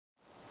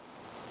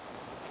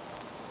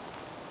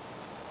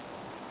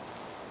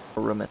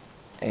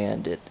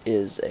and it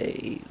is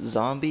a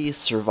zombie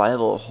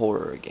survival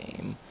horror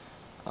game.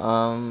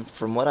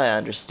 From what I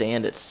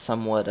understand, it's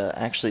somewhat,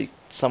 actually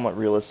somewhat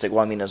realistic.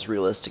 Well, I mean, as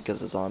realistic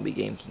as a zombie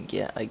game can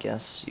get, I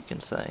guess you can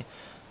say.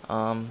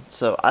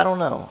 So I don't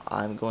know.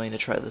 I'm going to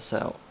try this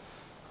out.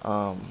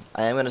 I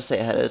am going to say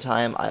ahead of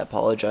time, I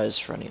apologize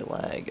for any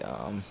lag.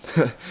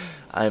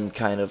 I'm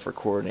kind of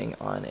recording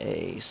on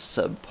a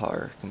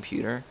subpar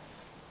computer.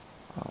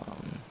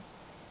 Um,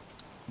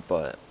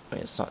 but, I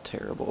mean, it's not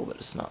terrible, but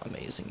it's not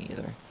amazing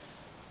either.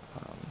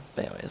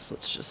 But anyways,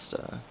 let's just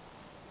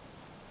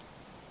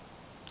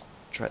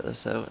try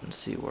this out and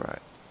see where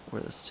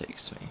this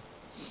takes me.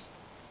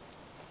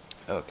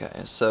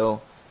 Okay,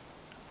 so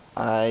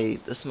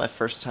this is my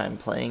first time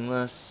playing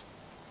this.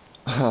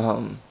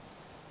 Um,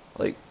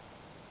 like,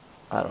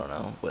 I don't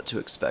know what to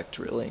expect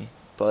really,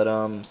 but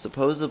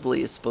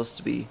supposedly it's supposed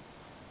to be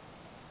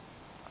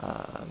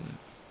um,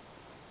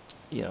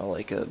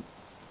 like a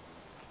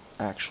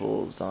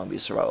actual zombie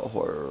survival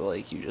horror.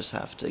 Like, you just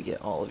have to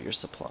get all of your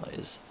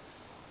supplies.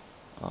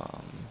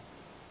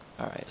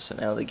 Alright, so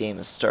now the game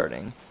is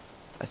starting,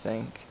 I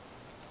think.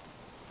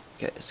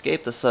 Okay,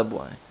 escape the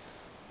subway.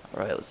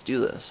 Alright, let's do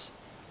this.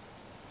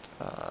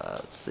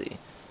 Let's see.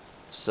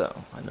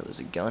 So, I know there's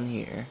a gun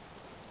here,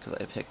 because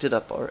I picked it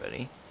up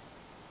already.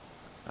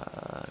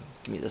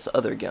 Give me this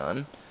other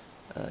gun.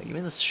 Give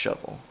me this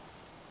shovel.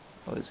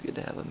 Always good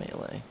to have a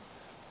melee.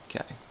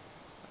 Okay.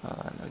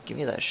 No, give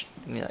me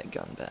that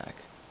gun back.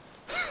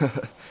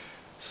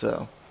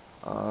 So,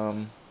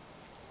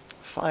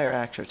 fire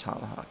axe or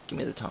tomahawk. Give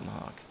me the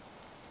tomahawk.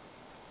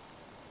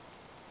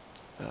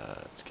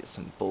 Let's get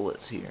some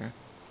bullets here.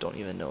 Don't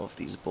even know if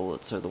these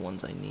bullets are the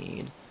ones I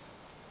need.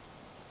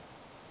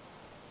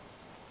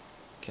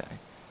 Okay.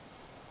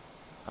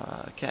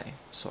 Okay,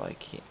 so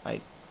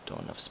I don't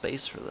have enough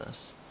space for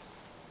this.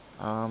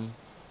 So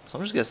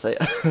I'm just gonna say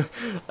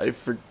I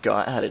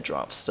forgot how to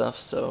drop stuff,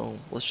 so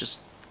let's just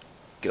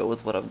go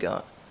with what I've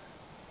got.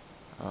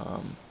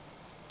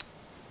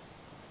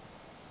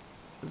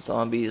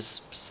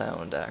 Zombies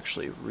sound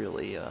actually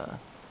really,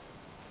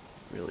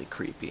 really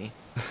creepy.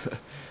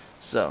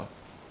 So,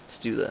 let's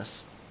do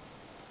this.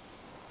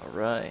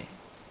 Alright.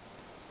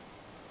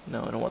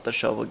 No, I don't want the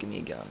shovel, give me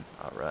a gun.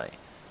 Alright.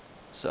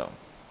 So.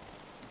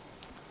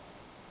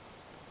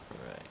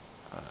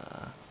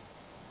 Alright.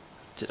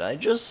 Did I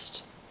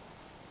just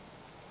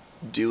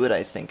do what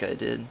I think I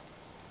did?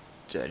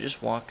 Did I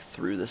just walk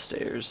through the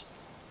stairs?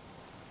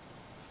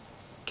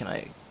 Can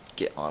I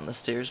get on the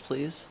stairs,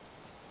 please?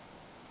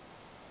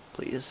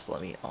 Please,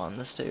 let me on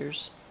the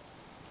stairs.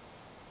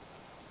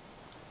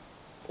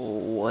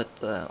 What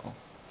the hell?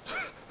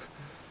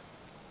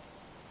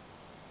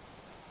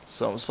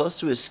 So I'm supposed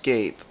to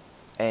escape,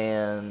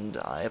 and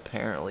I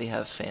apparently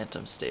have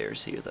phantom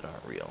stairs here that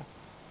aren't real.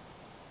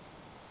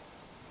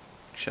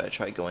 Should I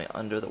try going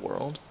under the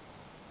world?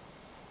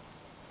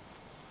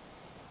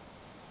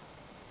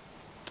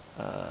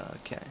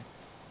 Okay.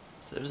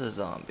 So there's a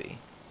zombie.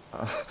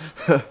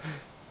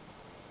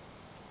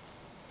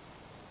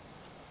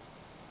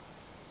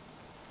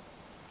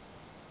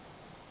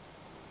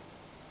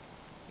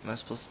 Am I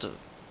supposed to...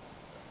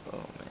 Oh,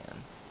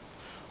 man.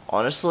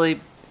 Honestly,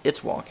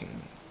 it's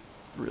walking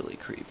really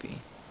creepy.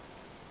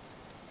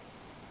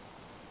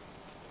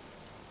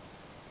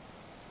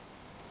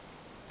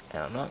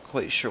 And I'm not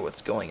quite sure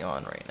what's going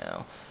on right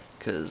now,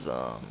 because,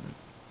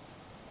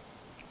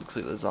 looks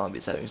like the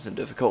zombie's having some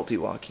difficulty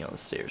walking on the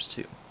stairs,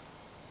 too.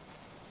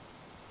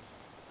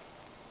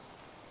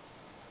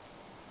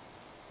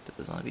 Did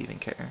the zombie even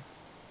care?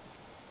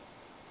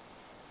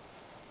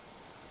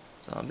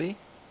 Zombie?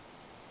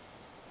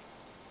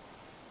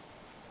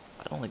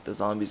 I don't think the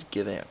zombie's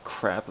giving a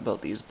crap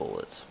about these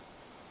bullets,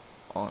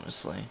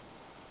 honestly.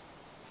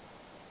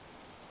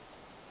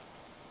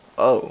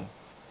 Oh.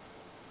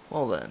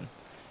 Well then.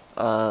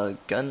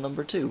 Gun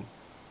number 2.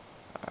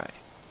 Alright.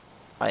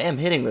 I am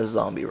hitting this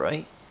zombie,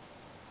 right?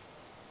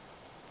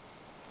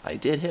 I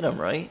did hit him,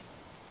 right?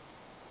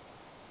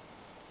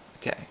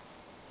 Okay.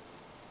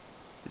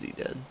 Is he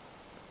dead?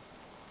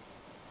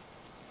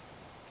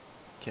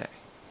 Okay.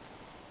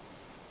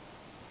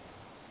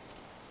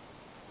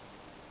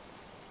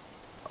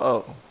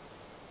 Oh.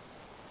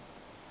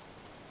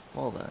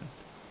 Well then.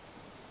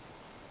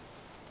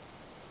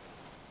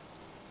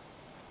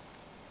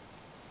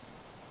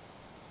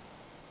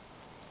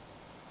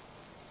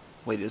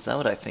 Wait, is that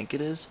what I think it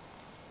is?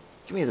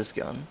 Give me this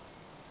gun.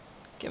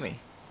 Gimme.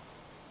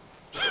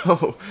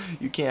 Oh,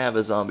 you can't have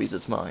a zombies,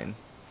 it's mine.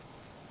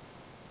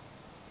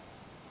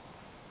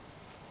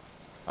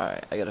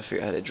 Alright, I gotta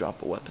figure out how to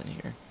drop a weapon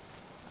here.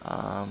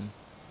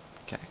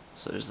 Okay,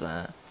 so there's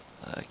that.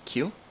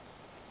 Q?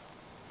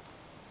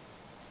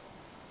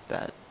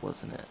 That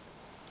wasn't it.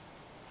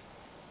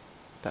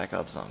 Back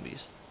up,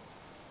 zombies.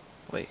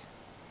 Wait,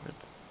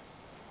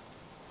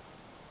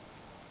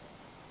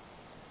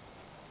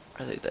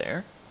 are they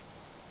there?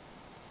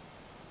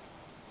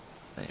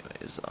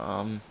 Anyways,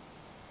 alright,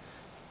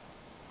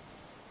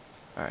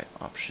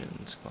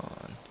 options,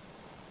 gone.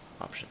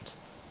 Options.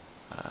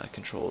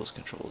 Controls,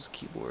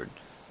 keyboard.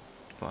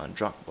 Come on,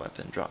 drop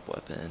weapon,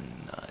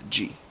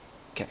 G.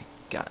 Okay,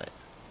 got it.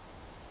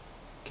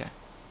 Okay,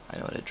 I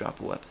know how to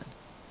drop a weapon.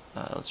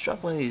 Let's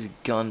drop one of these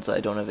guns that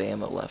I don't have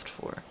ammo left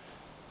for.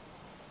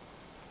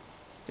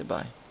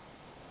 Goodbye.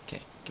 Okay,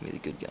 give me the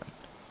good gun.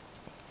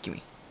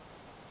 Gimme.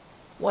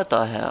 What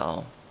the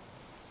hell?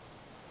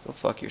 Go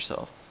fuck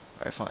yourself.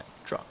 Alright, fine.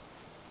 Drop.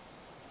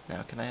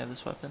 Now, can I have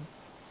this weapon?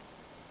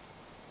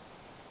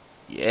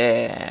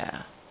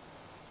 Yeah!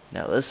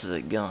 Now this is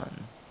a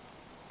gun.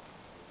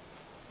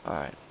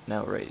 Alright,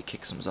 now we're ready to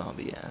kick some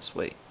zombie ass.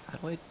 Wait, how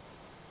do I...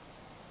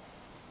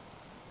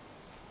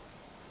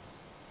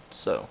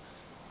 So,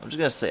 I'm just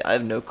gonna say, I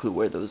have no clue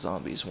where those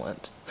zombies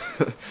went.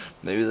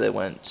 Maybe they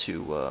went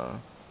to,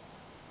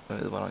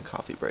 maybe they went on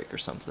coffee break or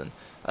something.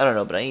 I don't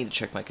know, but I need to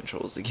check my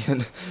controls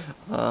again.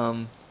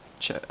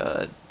 Check,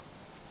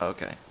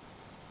 okay.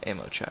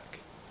 Ammo check.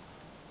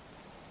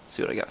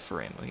 See what I got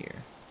for ammo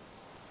here.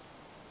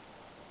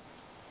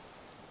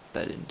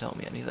 That didn't tell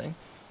me anything.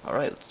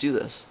 Alright, let's do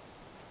this.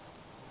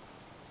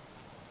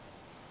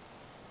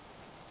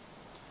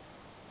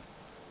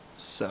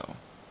 So,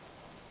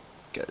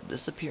 got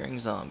disappearing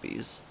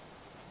zombies.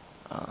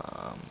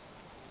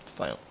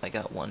 Finally, I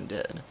got one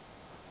dead.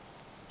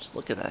 Just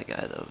look at that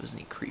guy though, isn't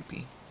he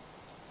creepy?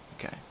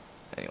 Okay,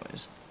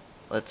 anyways,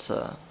 let's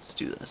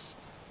do this.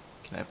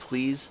 Can I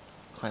please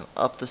climb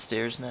up the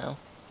stairs now?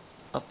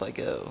 Up I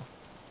go.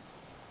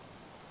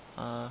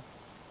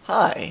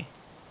 Hi!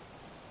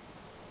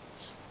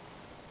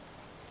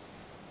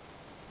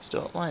 Just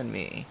don't mind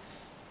me.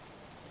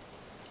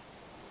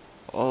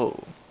 Oh,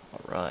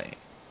 alright.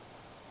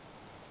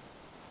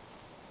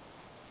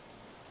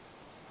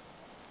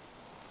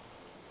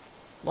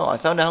 Well, I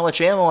found out how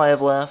much ammo I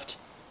have left.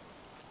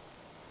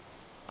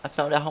 I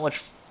found out how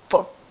much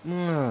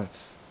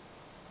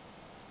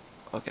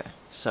Okay,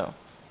 so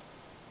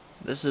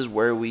this is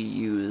where we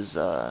use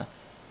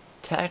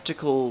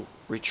tactical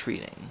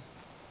retreating,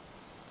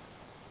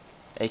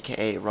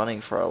 aka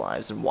running for our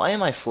lives. And why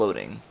am I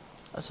floating?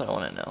 That's what I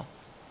want to know.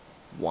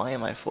 Why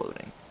am I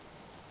floating?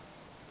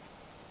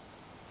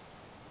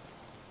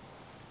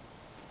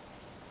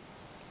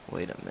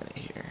 Wait a minute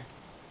here.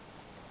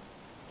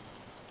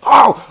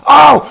 Oh!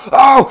 Oh!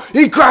 Oh!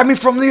 He grabbed me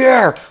from the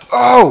air!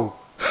 Oh!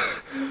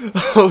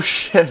 Oh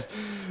shit.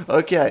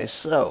 Okay,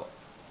 so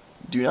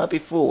do not be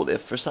fooled.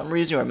 If for some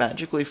reason you are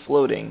magically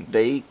floating,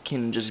 they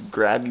can just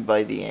grab you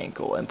by the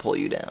ankle and pull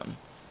you down.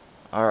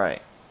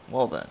 Alright,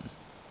 well then.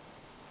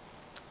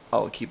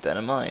 I'll keep that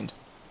in mind.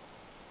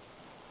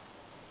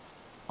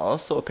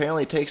 Also,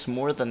 apparently it takes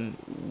more than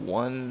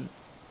one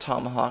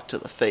tomahawk to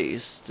the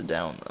face to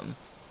down them.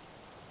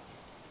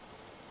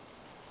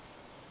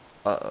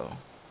 Uh-oh.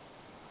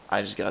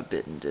 I just got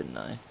bitten, didn't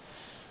I?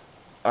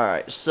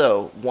 Alright,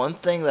 so one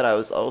thing that I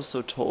was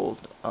also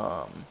told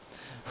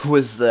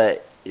was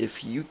that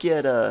if you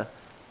get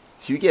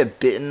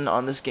bitten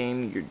on this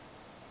game, you're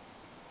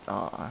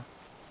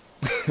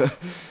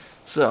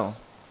so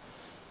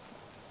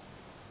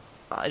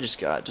I just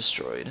got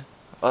destroyed.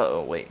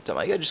 Uh-oh, wait, did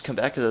my guy just come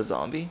back as a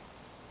zombie?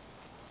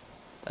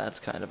 That's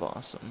kind of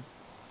awesome.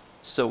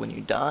 So when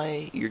you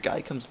die, your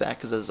guy comes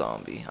back as a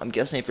zombie. I'm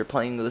guessing if you're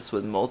playing this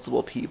with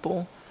multiple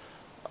people,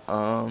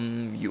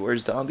 your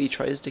zombie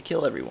tries to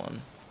kill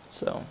everyone.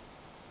 So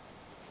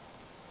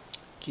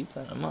keep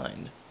that in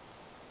mind.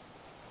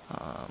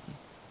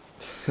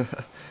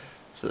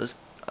 So this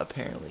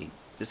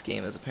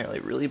game is apparently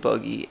really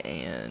buggy,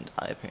 and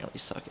I apparently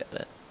suck at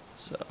it.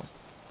 So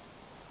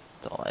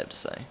that's all I have to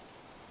say.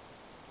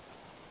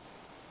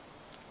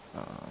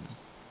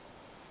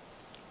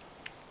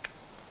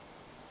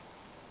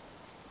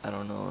 I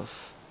don't know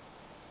if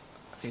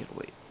I gotta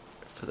wait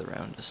for the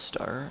round to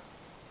start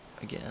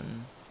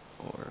again,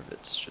 or if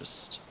it's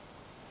just,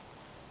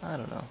 I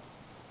don't know.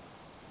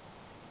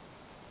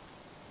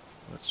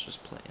 Let's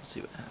just play and see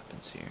what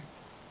happens here.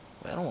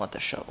 Wait, I don't want the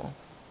shovel.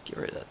 Get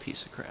rid of that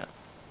piece of crap.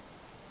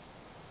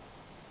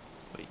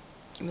 Wait,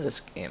 give me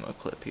this ammo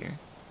clip here.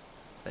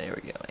 There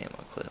we go,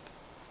 ammo clip.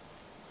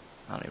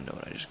 I don't even know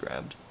what I just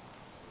grabbed.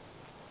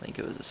 I think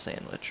it was a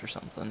sandwich or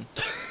something.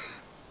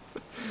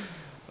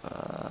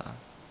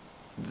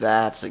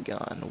 That's a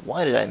gun.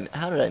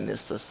 How did I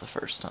miss this the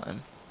first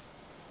time?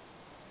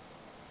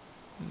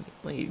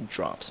 Let me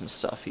drop some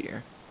stuff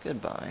here.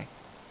 Goodbye.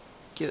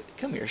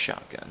 Come here,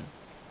 shotgun.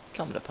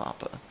 Come to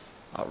Papa.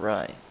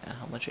 Alright. Now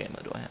how much ammo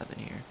do I have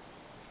in here?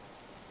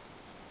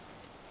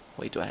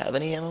 Wait, do I have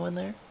any ammo in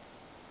there?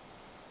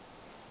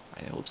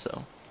 I hope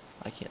so.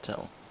 I can't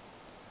tell.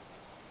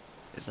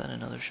 Is that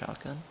another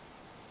shotgun?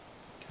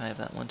 Can I have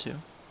that one too?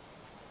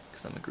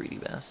 Because I'm a greedy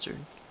bastard.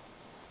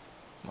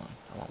 Come on,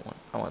 I want one.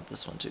 I want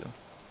this one too.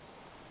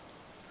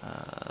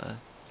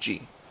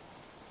 G.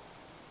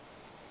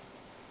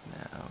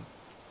 Now,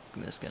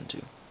 give me this gun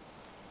too.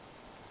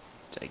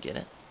 Did I get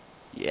it?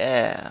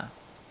 Yeah!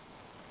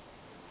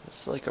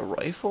 It's like a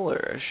rifle or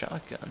a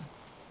shotgun?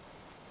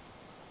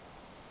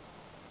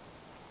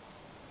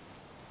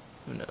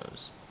 Who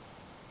knows?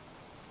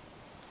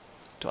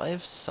 Do I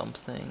have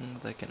something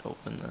that can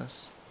open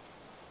this?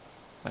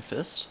 My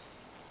fist?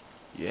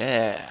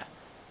 Yeah!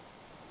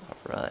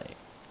 Alright.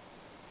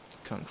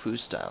 Kung Fu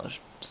style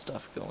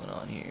stuff going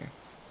on here.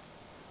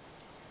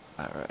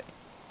 Alright.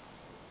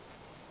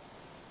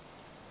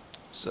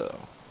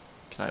 So,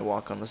 can I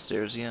walk on the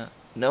stairs yet?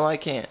 No, I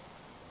can't.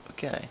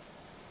 Okay.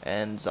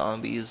 And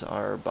zombies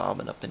are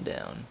bobbing up and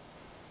down.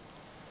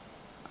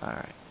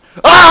 Alright.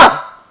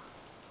 Ah!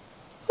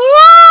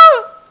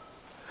 Ah!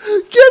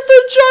 Get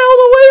the child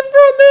away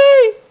from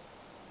me!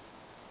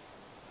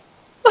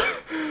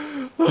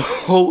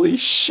 Holy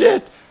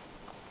shit!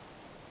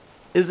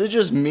 Is it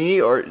just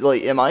me, or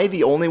like, am I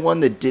the only one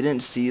that didn't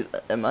see?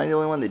 Am I the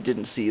only one that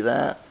didn't see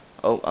that?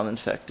 Oh, I'm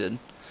infected.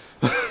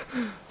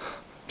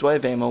 Do I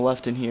have ammo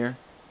left in here?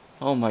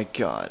 Oh my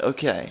god.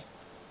 Okay.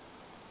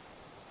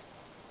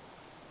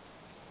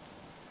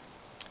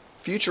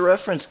 Future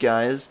reference,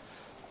 guys.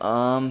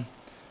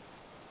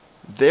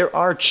 There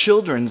are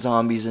children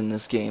zombies in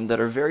this game that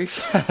are very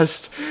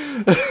fast,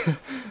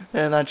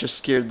 and that just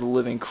scared the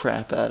living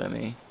crap out of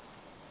me.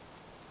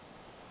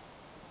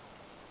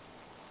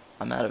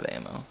 I'm out of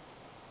ammo.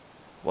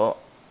 Well,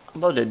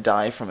 I'm about to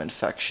die from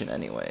infection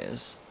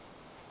anyways.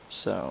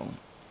 So,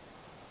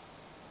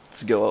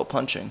 let's go out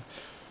punching.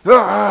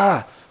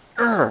 Ah!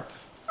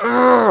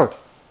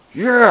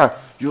 Yeah!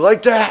 You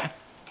like that?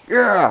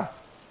 Yeah!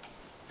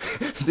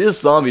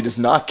 This zombie does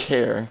not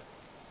care.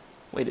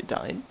 Wait, it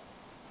died?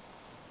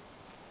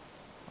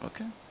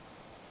 Okay.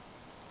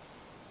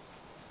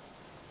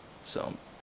 So,